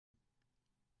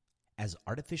As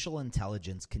artificial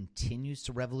intelligence continues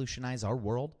to revolutionize our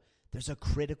world, there's a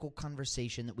critical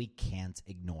conversation that we can't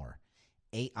ignore: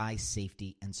 AI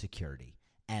safety and security.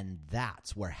 And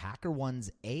that's where HackerOne's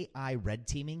AI red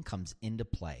teaming comes into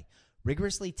play,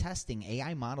 rigorously testing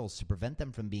AI models to prevent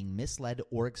them from being misled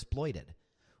or exploited.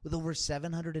 With over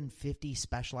 750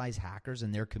 specialized hackers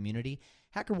in their community,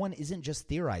 HackerOne isn't just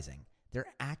theorizing.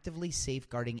 They're actively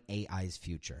safeguarding AI's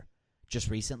future. Just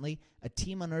recently, a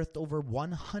team unearthed over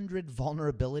 100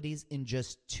 vulnerabilities in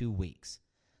just 2 weeks.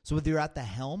 So whether you're at the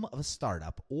helm of a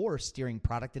startup or steering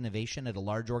product innovation at a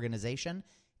large organization,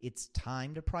 it's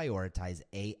time to prioritize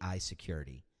AI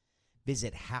security.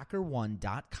 Visit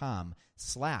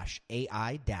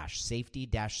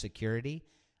hackerone.com/AI-safety-security.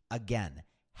 Again,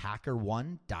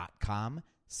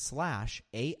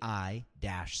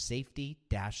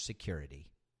 hackerone.com/AI-safety-security.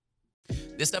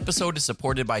 This episode is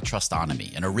supported by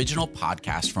Trustonomy, an original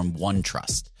podcast from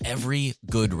OneTrust. Every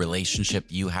good relationship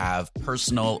you have,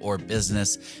 personal or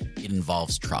business, it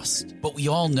involves trust. But we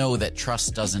all know that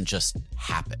trust doesn't just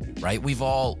happen, right? We've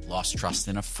all lost trust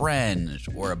in a friend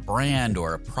or a brand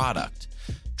or a product.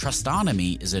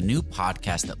 Trustonomy is a new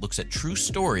podcast that looks at true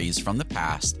stories from the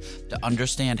past to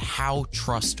understand how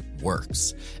trust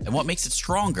works and what makes it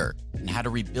stronger and how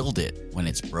to rebuild it when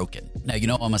it's broken. Now, you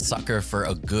know, I'm a sucker for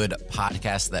a good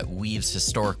podcast that weaves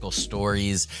historical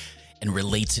stories and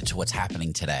relates it to what's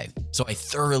happening today. So I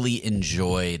thoroughly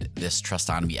enjoyed this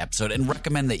Trustonomy episode and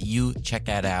recommend that you check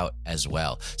that out as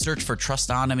well. Search for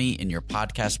Trustonomy in your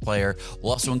podcast player.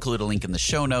 We'll also include a link in the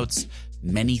show notes.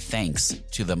 Many thanks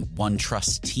to the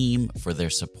OneTrust team for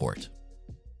their support.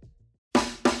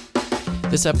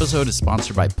 This episode is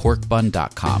sponsored by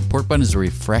porkbun.com. Porkbun is a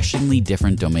refreshingly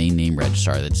different domain name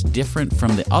registrar that's different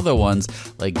from the other ones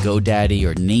like GoDaddy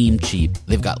or Namecheap.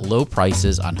 They've got low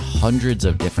prices on hundreds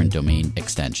of different domain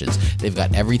extensions. They've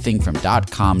got everything from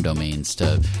 .com domains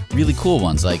to really cool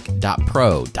ones like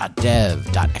 .pro, .dev,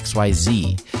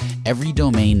 .xyz. Every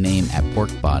domain name at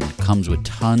Porkbun comes with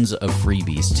tons of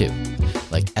freebies too,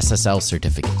 like SSL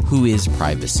certificate, WHOIS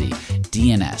privacy,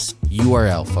 DNS,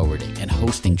 URL forwarding, and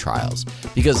hosting trials.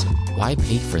 Because why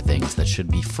pay for things that should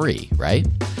be free, right?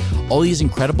 All these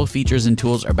incredible features and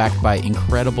tools are backed by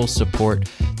incredible support,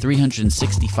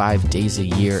 365 days a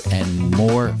year, and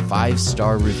more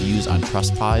 5-star reviews on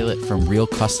Trustpilot from real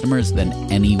customers than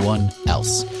anyone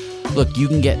else. Look, you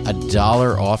can get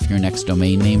 $1 off your next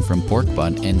domain name from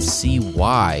Porkbun and see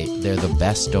why they're the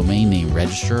best domain name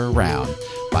registrar around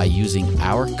by using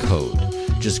our code.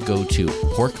 Just go to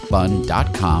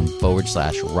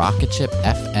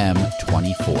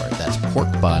porkbun.com/RocketShipFM24. That's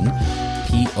porkbun,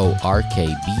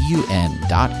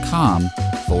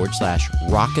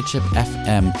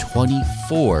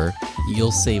 porkbun.com/RocketShipFM24.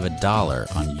 You'll save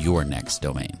 $1 on your next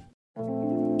domain.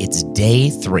 It's day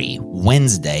 3,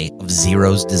 Wednesday of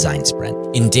Zero's design sprint.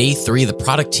 In day 3, the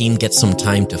product team gets some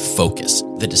time to focus.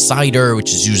 The decider,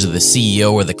 which is usually the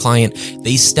CEO or the client,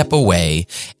 they step away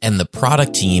and the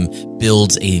product team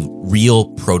builds a real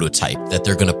prototype that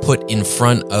they're going to put in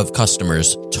front of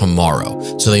customers tomorrow.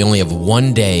 So they only have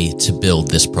one day to build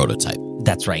this prototype.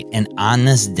 That's right. And on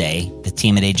this day, the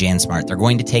team at AJ and Smart, they're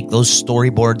going to take those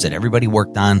storyboards that everybody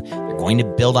worked on. They're going to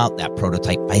build out that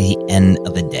prototype by the end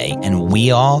of the day. And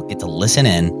we all get to listen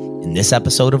in this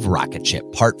episode of Rocket Ship,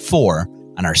 Part 4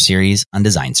 on our series on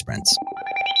design sprints.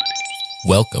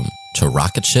 Welcome to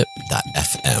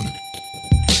RocketShip.fm.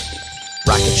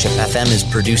 Rocket Ship FM is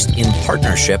produced in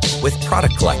partnership with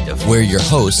Product Collective. We're your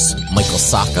hosts, Michael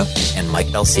Sacca and Mike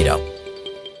Belcito.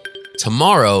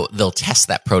 Tomorrow, they'll test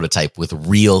that prototype with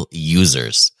real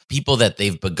users, people that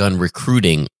they've begun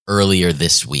recruiting earlier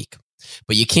this week.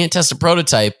 But you can't test a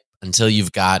prototype until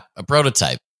you've got a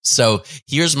prototype. So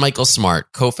here's Michael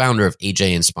Smart, co-founder of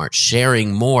AJ and Smart,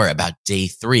 sharing more about day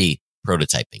 3,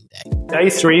 prototyping day. Day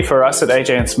 3 for us at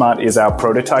AJ and Smart is our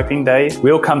prototyping day.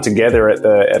 We'll come together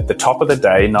at the top of the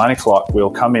day, 9 o'clock. We'll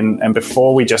come in, and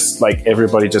before we just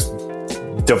everybody just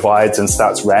divides and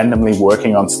starts randomly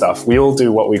working on stuff, we all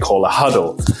do what we call a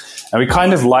huddle. And we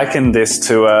kind of liken this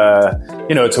to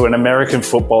an American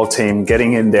football team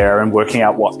getting in there and working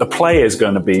out what the play is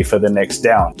going to be for the next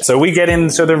down. So we get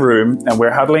into the room and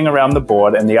we're huddling around the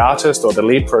board, and the artist or the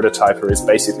lead prototyper is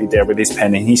basically there with his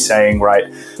pen, and he's saying,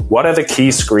 right, what are the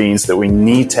key screens that we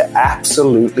need to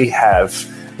absolutely have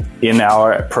in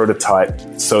our prototype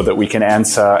so that we can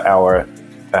answer our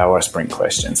sprint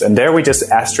questions. And there we just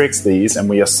asterisk these and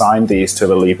we assign these to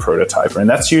the lead prototyper. And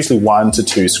that's usually 1 to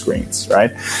 2 screens,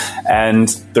 right? And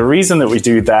the reason that we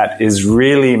do that is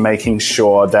really making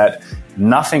sure that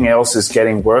nothing else is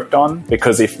getting worked on,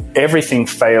 because if everything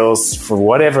fails for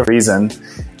whatever reason,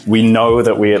 we know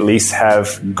that we at least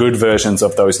have good versions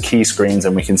of those key screens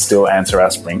and we can still answer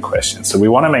our sprint questions. So we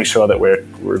want to make sure that we're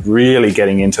really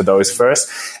getting into those first.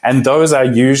 And those are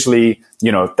usually,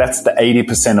 that's the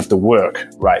 80% of the work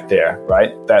right there,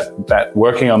 right? That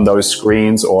working on those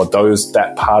screens or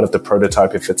that part of the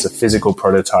prototype, if it's a physical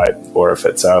prototype or if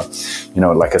it's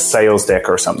like a sales deck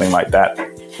or something like that.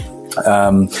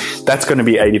 That's going to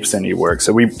be 80% of your work.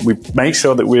 So we make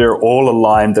sure that we're all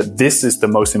aligned that this is the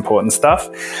most important stuff.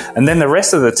 And then the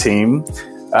rest of the team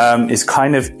is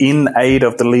kind of in aid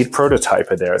of the lead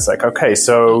prototyper there. It's like, okay,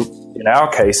 so in our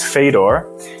case, Fedor,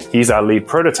 he's our lead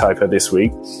prototyper this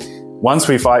week. Once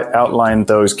we've outlined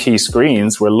those key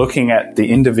screens, we're looking at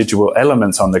the individual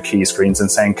elements on the key screens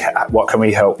and saying, what can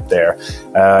we help there?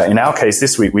 In our case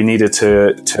this week, we needed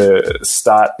to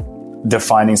start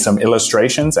defining some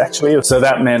illustrations, actually. So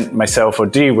that meant myself or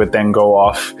Dee would then go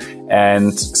off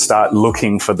and start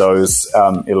looking for those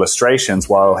illustrations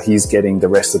while he's getting the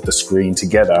rest of the screen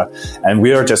together. And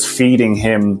we are just feeding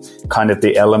him kind of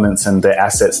the elements and the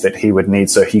assets that he would need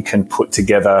so he can put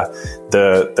together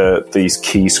these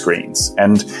key screens.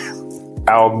 And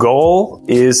our goal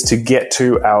is to get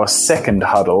to our second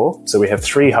huddle. So we have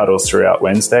 3 huddles throughout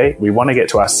Wednesday. We want to get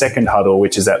to our second huddle,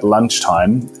 which is at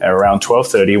lunchtime, around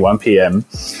 12:30, 1 p.m.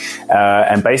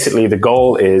 And basically the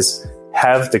goal is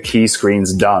have the key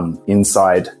screens done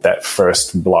inside that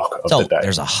first block of the day.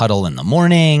 There's a huddle in the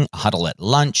morning, a huddle at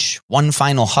lunch, one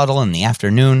final huddle in the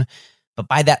afternoon. But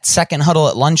by that second huddle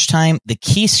at lunchtime, the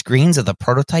key screens of the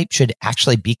prototype should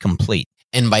actually be complete.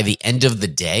 And by the end of the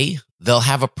day, they'll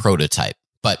have a prototype.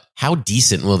 But how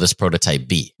decent will this prototype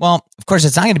be? Well, of course,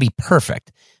 it's not going to be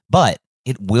perfect, but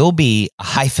it will be a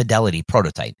high fidelity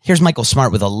prototype. Here's Michael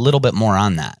Smart with a little bit more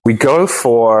on that. We go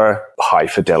for high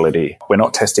fidelity. We're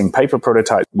not testing paper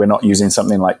prototypes. We're not using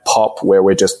something like Pop where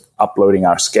we're just uploading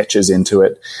our sketches into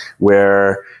it.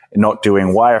 We're not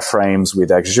doing wireframes with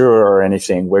Axure or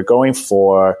anything. We're going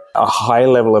for a high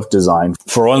level of design.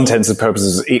 For all intents and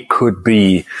purposes, it could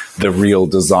be the real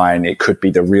design. It could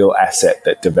be the real asset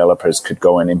that developers could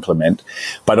go and implement.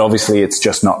 But obviously, it's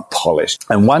just not polished.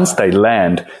 And once they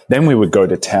land, then we would go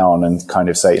to town and kind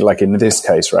of say, like in this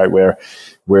case, right, where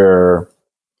we're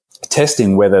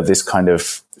testing whether this kind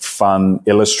of fun,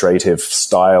 illustrative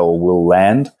style will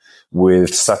land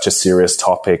with such a serious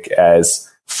topic as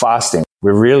fasting.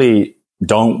 We really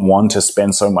don't want to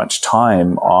spend so much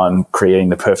time on creating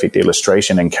the perfect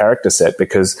illustration and character set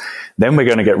because then we're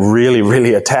going to get really,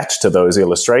 really attached to those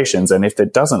illustrations. And if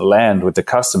it doesn't land with the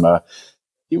customer,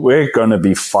 we're going to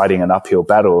be fighting an uphill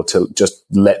battle to just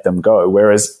let them go.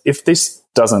 Whereas if this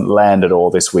doesn't land at all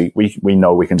this week, we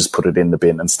know we can just put it in the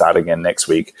bin and start again next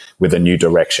week with a new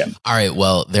direction. All right.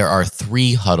 Well, there are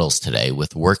 3 huddles today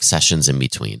with work sessions in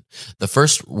between. The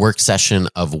first work session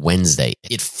of Wednesday,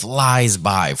 it flies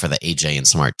by for the AJ and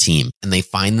Smart team, and they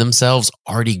find themselves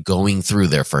already going through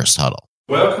their first huddle.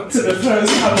 Welcome to the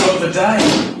first huddle of the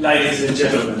day, ladies and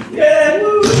gentlemen. Yeah,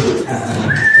 woo!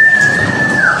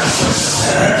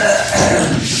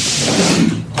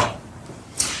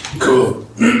 Cool.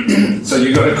 So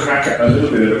you got a little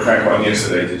bit of a crack on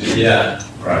yesterday, did you? Yeah.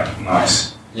 Right.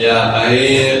 Nice. Yeah,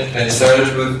 I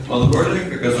started with onboarding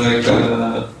because I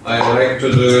like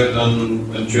to do it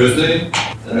on Tuesday,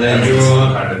 and then drew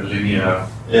kind of linear.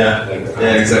 Yeah.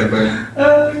 Exactly.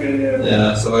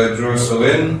 Yeah. So I drew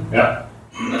Celine. Yeah.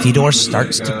 Fedor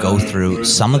starts to go through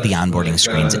some of the onboarding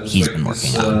screens that he's been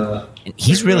working on. And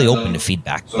he's really open to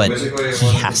feedback, but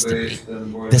he has to be.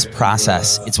 This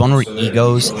process, it's one where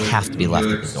egos have to be left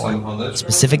at the door.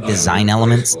 Specific design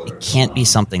elements, it can't be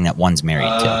something that one's married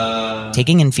to.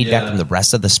 Taking in feedback from the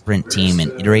rest of the sprint team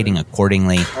and iterating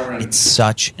accordingly, it's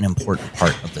such an important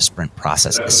part of the sprint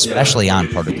process, especially on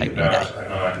prototyping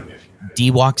day.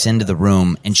 Dee walks into the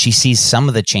room and she sees some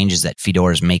of the changes that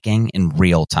Fedor is making in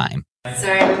real time.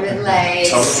 Sorry, I'm a bit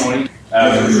late.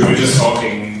 We were just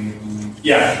talking.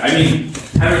 Yeah, I mean,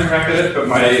 I haven't cracked at it, but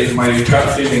my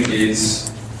gut feeling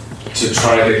is to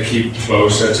try to keep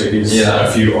closer to his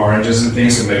a few oranges and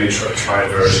things, and maybe try a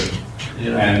version.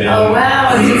 Yeah. And then, oh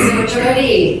wow, it's so much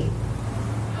already.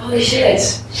 Holy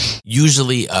shit.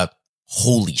 Usually a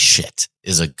holy shit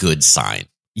is a good sign.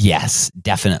 Yes,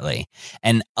 definitely.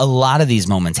 And a lot of these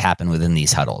moments happen within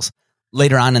these huddles.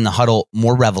 Later on in the huddle,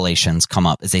 more revelations come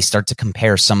up as they start to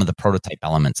compare some of the prototype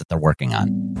elements that they're working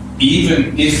on.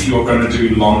 Even if you're going to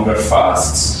do longer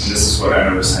fasts, this is what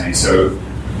Anna was saying, so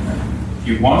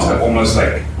you want to almost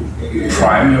like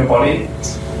prime your body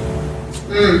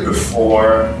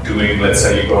before doing, let's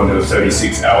say you go into a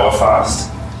 36-hour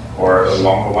fast or a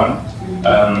longer one.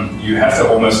 You have to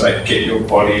almost like get your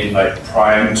body like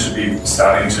primed to be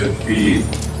starting to be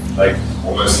like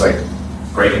almost like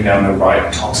breaking down the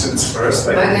right toxins first.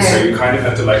 Like, Okay. so you kind of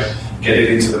have to like get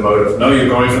it into the mode of, no, you're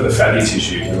going for the fatty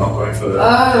tissue, you're not going for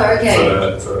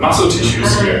the, for the muscle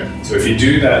tissues here. So if you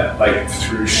do that like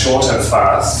through shorter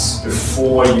fasts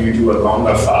before you do a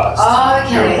longer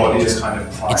fast, your body is kind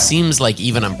of primed. It seems like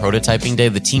even on prototyping day,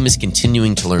 the team is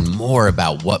continuing to learn more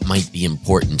about what might be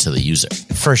important to the user.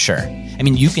 For sure. I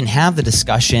mean, you can have the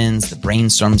discussions, the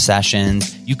brainstorm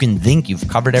sessions. You can think you've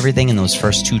covered everything in those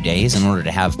first 2 days in order to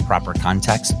have proper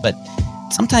context. But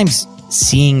sometimes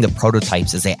seeing the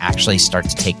prototypes as they actually start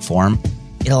to take form,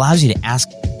 it allows you to ask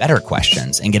better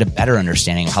questions and get a better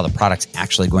understanding of how the product's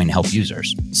actually going to help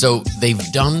users. So they've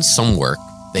done some work,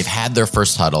 they've had their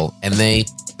first huddle, and they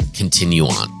continue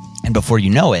on. And before you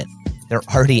know it, they're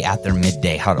already at their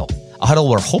midday huddle. A huddle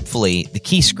where hopefully the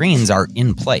key screens are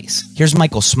in place. Here's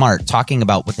Michael Smart talking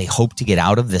about what they hope to get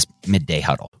out of this midday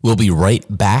huddle. We'll be right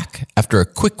back after a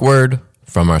quick word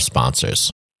from our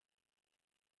sponsors.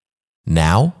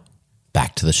 Now,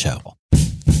 back to the show.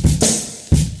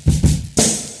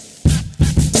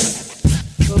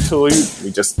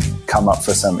 We just come up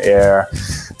for some air,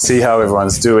 see how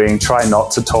everyone's doing, try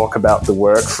not to talk about the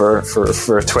work for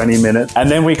 20 minutes.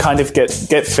 And then we kind of get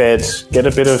fed, get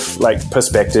a bit of like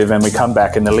perspective, and we come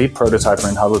back and the lead prototyper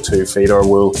in Huddle 2, Fedor,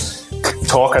 will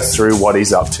talk us through what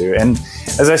he's up to. And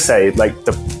as I say, like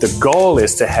the goal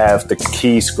is to have the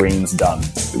key screens done.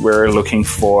 We're looking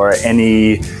for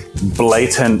any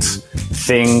blatant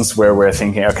things where we're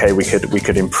thinking, okay, we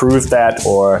could improve that,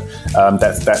 or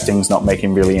that thing's not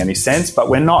making really any sense. But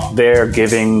we're not there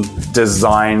giving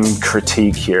design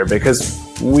critique here, because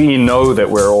we know that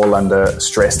we're all under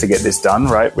stress to get this done,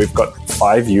 right? We've got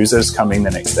 5 users coming the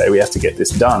next day. We have to get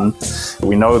this done.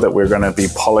 We know that we're going to be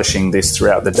polishing this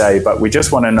throughout the day, but we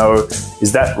just want to know,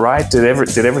 is that right? Did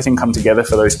everything come together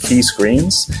for those key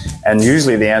screens? And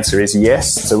usually the answer is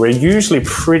yes. So we're usually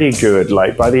pretty good.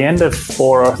 Like by the end of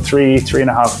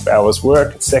 3.5 hours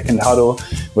work, second huddle,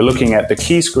 we're looking at the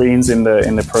key screens in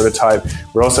the prototype.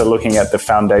 We're also looking at the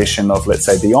foundation of, let's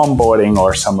say, the onboarding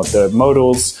or some of the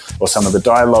modals or some of the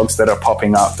dialogues that are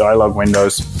popping up, dialogue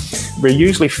windows. We're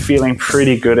usually feeling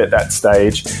pretty good at that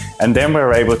stage. And then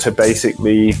we're able to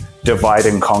basically divide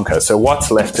and conquer. So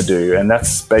what's left to do? And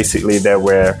that's basically there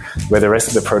where the rest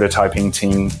of the prototyping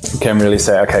team can really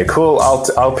say, okay, cool,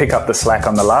 I'll pick up the slack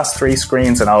on the last 3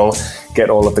 screens and I'll get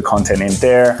all of the content in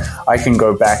there. I can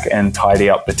go back and tidy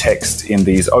up the text in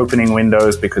these opening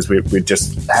windows, because we're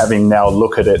just having now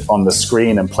look at it on the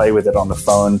screen and play with it on the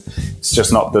phone. It's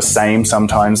just not the same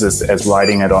sometimes as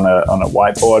writing it on a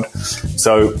whiteboard.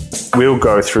 So we'll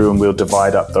go through and we'll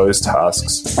divide up those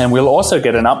tasks. And we'll also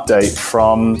get an update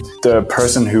from the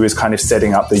person who is kind of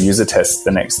setting up the user tests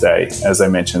the next day, as I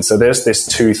mentioned. So there's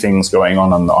 2 things going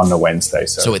on the Wednesday.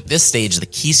 So at this stage, the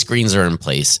key screens are in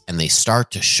place and they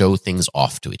start to show things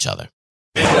off to each other.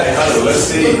 Let's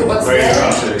see What's where you're there?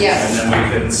 up to, Yeah. and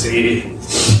then we can see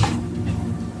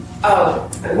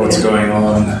what's Okay. going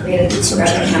on Yeah, with some grab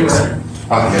the changes. camera.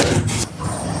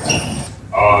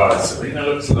 Oh, Serena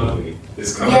looks lovely.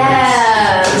 This color,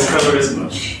 Yeah. this color is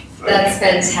much. That's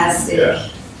fantastic. Yeah,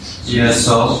 Yes,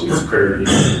 so she's pretty.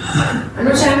 I'm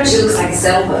not sure how much it looks like a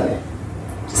cell though.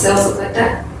 Do cells look like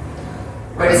that?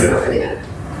 Or does it not really matter?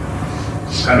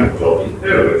 It's kind of blobby.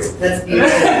 There it is. That's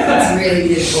beautiful. That's really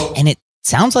beautiful. And it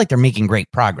sounds like they're making great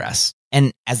progress.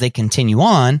 And as they continue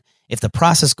on, if the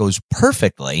process goes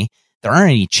perfectly, there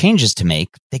aren't any changes to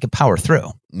make, they could power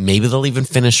through. Maybe they'll even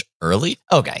finish early.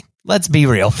 Okay, let's be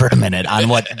real for a minute on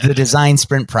what the design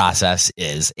sprint process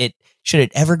is. Should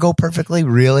it ever go perfectly,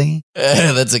 really?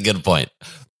 That's a good point.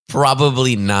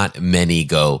 Probably not many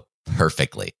go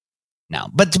perfectly. No,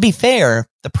 but to be fair,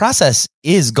 the process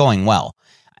is going well.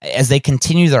 As they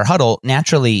continue their huddle,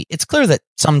 naturally, it's clear that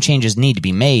some changes need to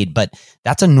be made, but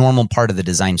that's a normal part of the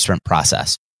design sprint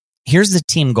process. Here's the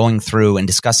team going through and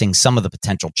discussing some of the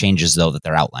potential changes, though, that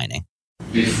they're outlining.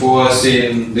 before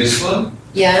seeing this one,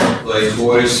 Yeah. like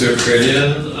what is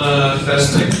circadian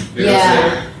fasting? Because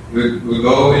Yeah. we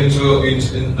go into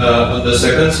on the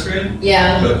second screen,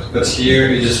 Yeah. but here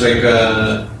it is like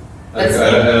I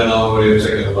don't know what you're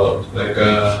talking about. Like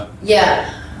Yeah.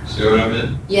 see what I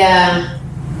mean? Yeah.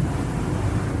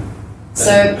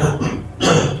 So,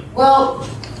 well,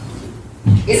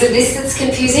 is it this that's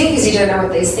confusing because you don't know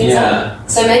what these things are?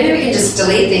 So maybe we can just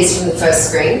delete these from the first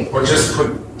screen. Or just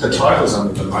put the titles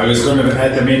under them. I was going to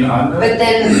add them in under. But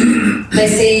then they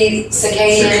see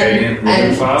circadian Circadian,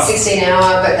 and fast. 16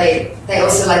 hour, but they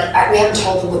also like, we haven't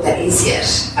told them what that is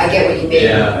yet. I get what you mean.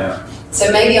 Yeah.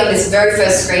 So maybe on this very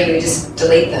first screen we just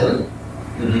delete them.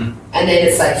 Mm-hmm. And then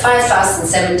it's like 5 fasts in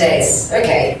 7 days.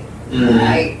 Okay,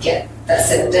 I get that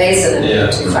 7 days and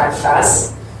then do 5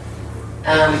 fasts.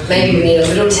 maybe we need a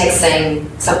little text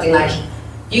saying something like,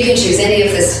 you can choose any of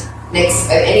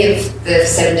any of the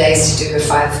 7 days to do a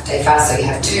 5-day fast, so you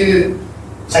have 2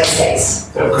 flex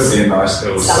days. That could be a nice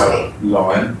little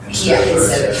line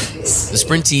instead of this. The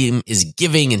sprint team is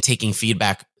giving and taking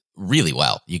feedback really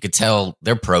well. You could tell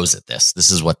they're pros at this.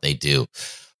 This is what they do.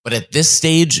 But at this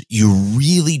stage, you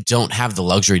really don't have the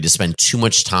luxury to spend too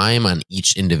much time on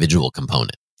each individual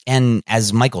component. And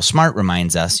as Michael Smart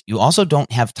reminds us, you also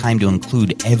don't have time to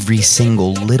include every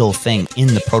single little thing in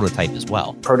the prototype as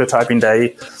well. Prototyping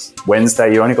day,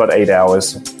 Wednesday, you only got 8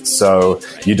 hours. So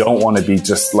you don't want to be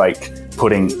just like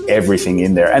putting everything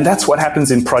in there. And that's what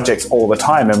happens in projects all the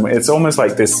time. And it's almost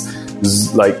like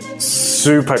this like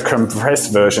super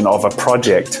compressed version of a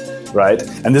project, right?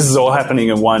 And this is all happening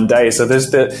in one day. So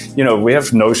there's we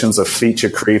have notions of feature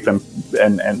creep and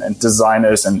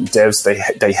designers and devs,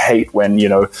 they hate when,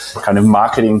 kind of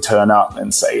marketing turn up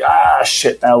and say,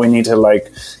 shit, now we need to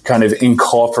like kind of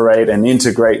incorporate and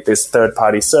integrate this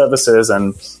third-party services,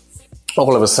 and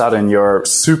all of a sudden your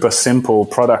super simple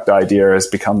product idea has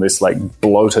become this like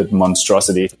bloated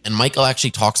monstrosity. And Michael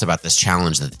actually talks about this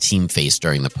challenge that the team faced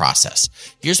during the process.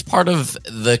 Here's part of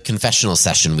the confessional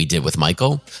session we did with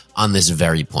Michael on this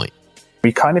very point.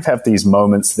 We kind of have these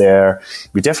moments there.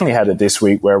 We definitely had it this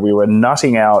week where we were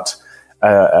nutting out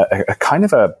a kind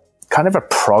of a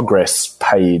progress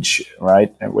page,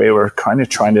 right? And we were kind of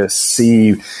trying to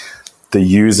see the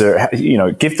user,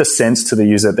 give the sense to the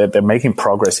user that they're making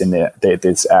progress in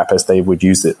this app as they would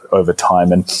use it over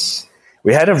time. And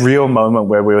we had a real moment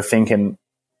where we were thinking,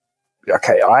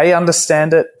 okay, I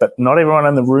understand it, but not everyone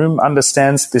in the room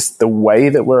understands the way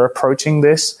that we're approaching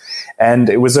this. And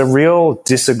it was a real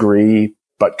disagree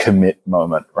but commit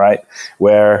moment, right?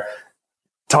 Where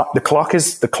the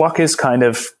clock is kind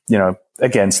of,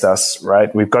 against us,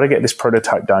 right? We've got to get this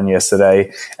prototype done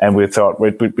yesterday, and we thought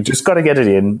we just got to get it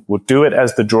in. We'll do it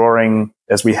as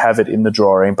we have it in the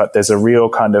drawing, but there's a real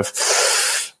kind of,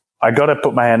 I got to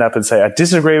put my hand up and say, I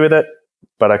disagree with it,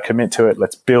 but I commit to it.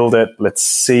 Let's build it. Let's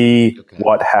see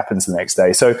what happens the next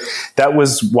day. So that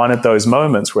was one of those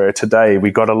moments where today we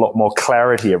got a lot more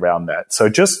clarity around that. So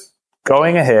just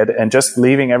going ahead and just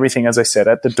leaving everything, as I said,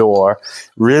 at the door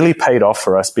really paid off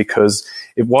for us, because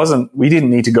we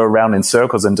didn't need to go around in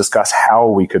circles and discuss how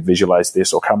we could visualize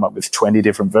this or come up with 20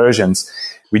 different versions.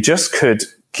 We just could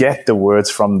get the words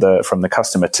from the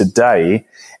customer today,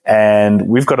 and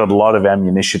we've got a lot of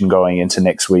ammunition going into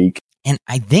next week. And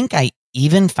I think I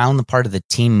even found the part of the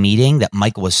team meeting that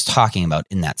Michael was talking about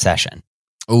in that session.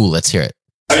 Oh, let's hear it.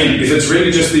 I mean, if it's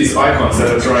really just these icons that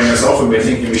are throwing us off and we're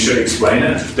thinking we should explain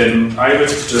it, then I would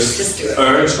just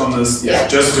urge on this,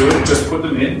 just do it, just put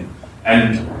them in,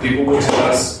 and people will tell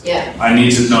us, I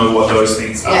need to know what those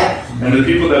things are. And the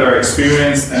people that are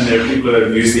experienced and the people that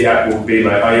have used the app will be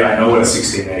like, oh yeah, I know what a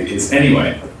 16.8 is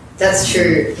anyway. That's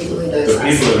true. People who know the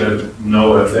people that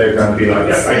know it, they're going to be like,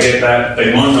 I get that.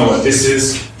 They won't know what this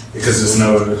is because there's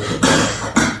no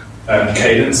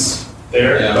cadence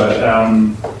there.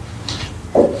 But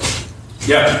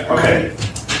okay.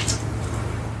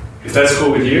 If that's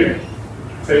cool with you,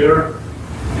 Fedor,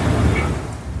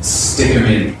 stick them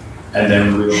in, and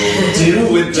then we'll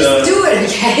deal with the. Do it,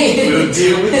 okay? We'll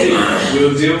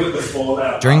deal with the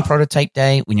fallout. During prototype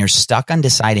day, when you're stuck on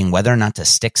deciding whether or not to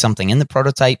stick something in the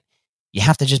prototype, you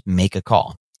have to just make a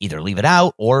call. Either leave it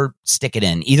out or stick it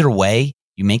in. Either way,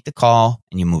 you make the call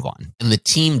and you move on. And the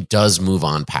team does move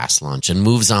on past lunch and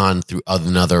moves on through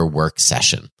another work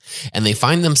session. And they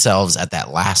find themselves at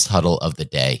that last huddle of the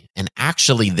day. And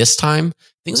actually, this time,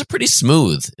 things are pretty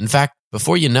smooth. In fact,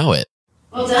 before you know it.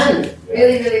 Well done.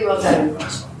 Really, really well done.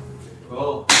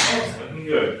 Cool. Looking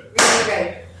good. Really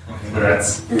great.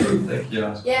 Congrats. Thank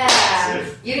you. Yeah.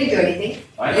 You didn't do anything.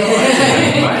 I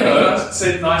know. I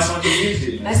said nice one to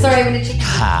you. I'm sorry, I'm going to check.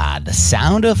 The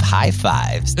sound of high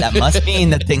fives. That must mean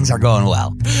that things are going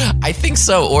well. I think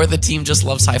so. Or the team just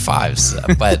loves high fives.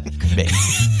 But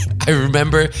I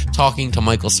remember talking to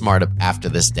Michael Smart after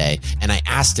this day, and I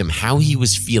asked him how he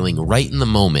was feeling right in the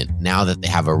moment now that they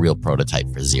have a real prototype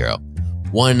for Zero.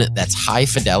 One that's high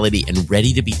fidelity and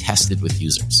ready to be tested with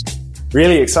users.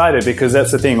 Really excited, because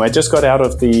that's the thing. I just got out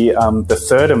of the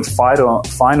third and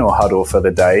final huddle for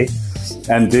the day,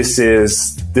 and this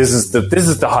is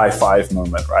the high five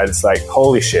moment, right? It's like,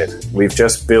 holy shit, we've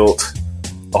just built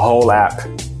a whole app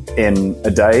in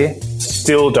a day.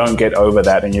 Still don't get over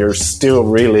that, and you still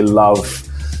really love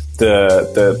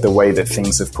the way that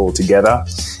things have pulled together.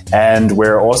 And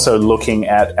we're also looking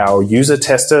at our user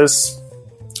testers,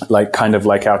 like kind of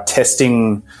like our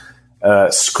testing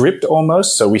script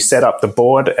almost. So we set up the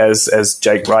board as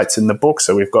Jake writes in the book.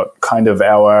 So we've got kind of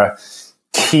our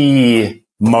key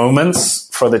moments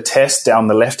for the test down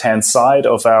the left-hand side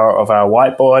of our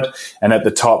whiteboard. And at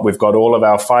the top, we've got all of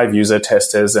our 5 user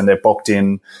testers, and they're booked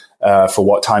in for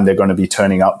what time they're going to be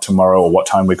turning up tomorrow, or what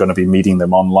time we're going to be meeting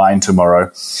them online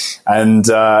tomorrow. And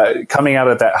coming out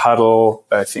of that huddle,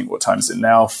 I think, what time is it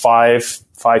now?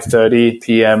 5:30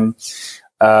 p.m.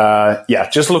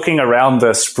 Just looking around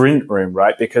the sprint room,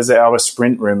 right? Because our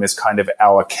sprint room is kind of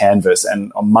our canvas.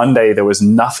 And on Monday, there was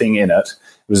nothing in it.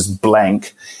 It was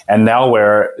blank. And now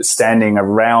we're standing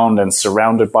around and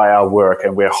surrounded by our work,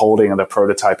 and we're holding the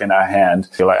prototype in our hand.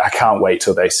 You're like, I can't wait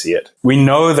till they see it. We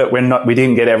know that we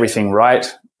didn't get everything right.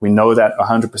 We know that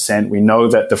 100%. We know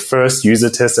that the first user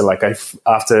tester,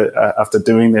 after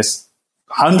doing this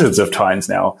hundreds of times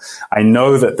now, I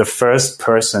know that the first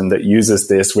person that uses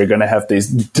this, we're going to have these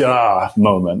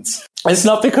moments. It's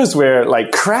not because we're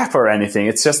like crap or anything.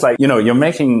 It's just like, you're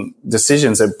making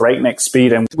decisions at breakneck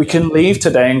speed, and we can leave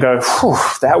today and go,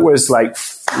 that was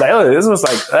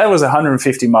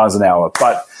 150 miles an hour,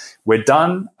 but we're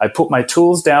done. I put my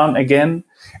tools down again,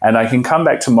 and I can come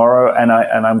back tomorrow, and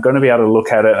I'm going to be able to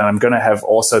look at it, and I'm going to have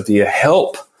also the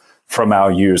help from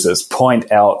our users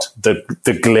point out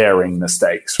the glaring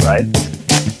mistakes, right?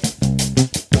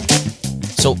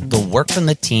 So the work from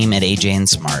the team at AJ and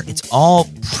Smart, it's all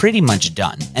pretty much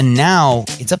done. And now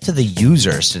it's up to the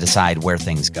users to decide where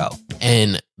things go.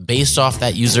 And based off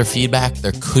that user feedback,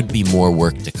 there could be more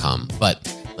work to come.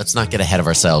 But let's not get ahead of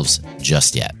ourselves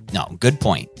just yet. No, good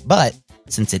point. But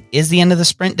since it is the end of the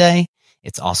sprint day,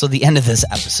 it's also the end of this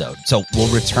episode. So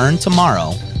we'll return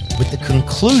tomorrow with the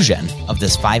conclusion of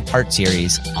this 5-part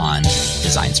series on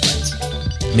design sprints.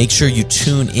 Make sure you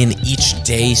tune in each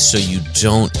day so you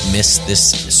don't miss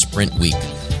this sprint week.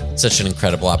 Such an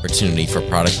incredible opportunity for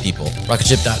product people.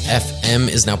 Rocketship.fm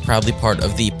is now proudly part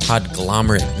of the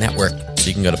Podglomerate Network. So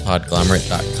you can go to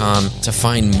podglomerate.com to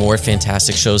find more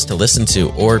fantastic shows to listen to,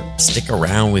 or stick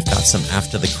around. We've got some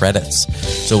after the credits.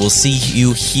 So we'll see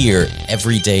you here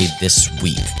every day this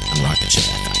week on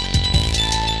Rocketship.